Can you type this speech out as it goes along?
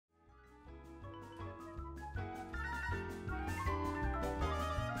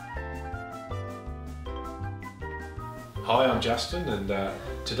Hi, I'm Justin, and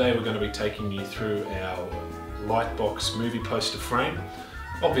today we're going to be taking you through our Lightbox movie poster frame.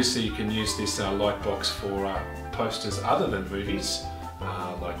 Obviously you can use this Lightbox for posters other than movies,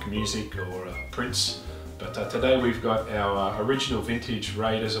 like music or prints, but today we've got our original vintage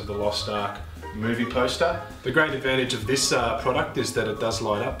Raiders of the Lost Ark movie poster. The great advantage of this product is that it does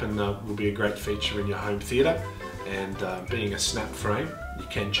light up and will be a great feature in your home theatre, and being a snap frame you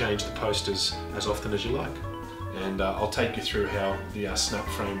can change the posters as often as you like. And I'll take you through how the snap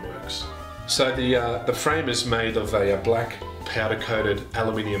frame works. So the frame is made of a black powder coated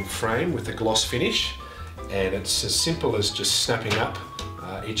aluminium frame with a gloss finish, and it's as simple as just snapping up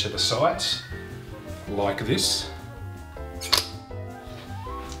each of the sides like this.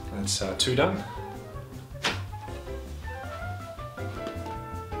 That's two done.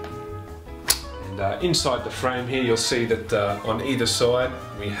 And inside the frame here you'll see that on either side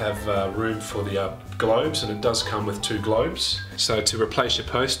we have room for the globes, and it does come with two globes. So to replace your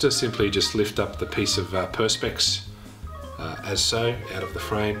poster, simply just lift up the piece of perspex as so out of the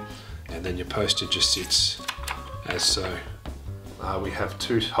frame, and then your poster just sits as so. We have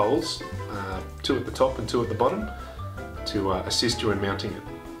two holes, two at the top and two at the bottom, to assist you in mounting it.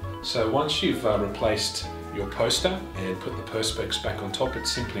 So once you've replaced your poster and put the perspex back on top,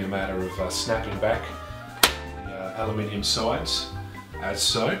 it's simply a matter of snapping back the aluminium sides as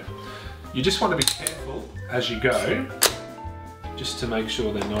so. You just want to be careful as you go, just to make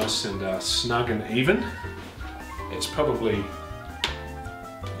sure they're nice and snug and even. It's probably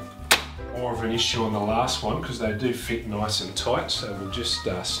more of an issue on the last one because they do fit nice and tight, so we'll just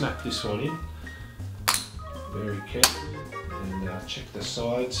snap this one in very carefully and check the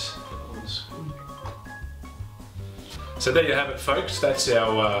sides. So there you have it, folks. That's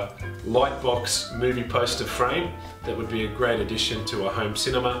our Lightbox movie poster frame that would be a great addition to a home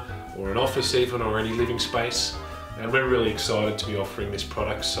cinema or an office even, or any living space, and we're really excited to be offering this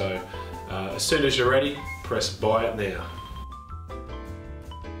product. So as soon as you're ready, press buy it now.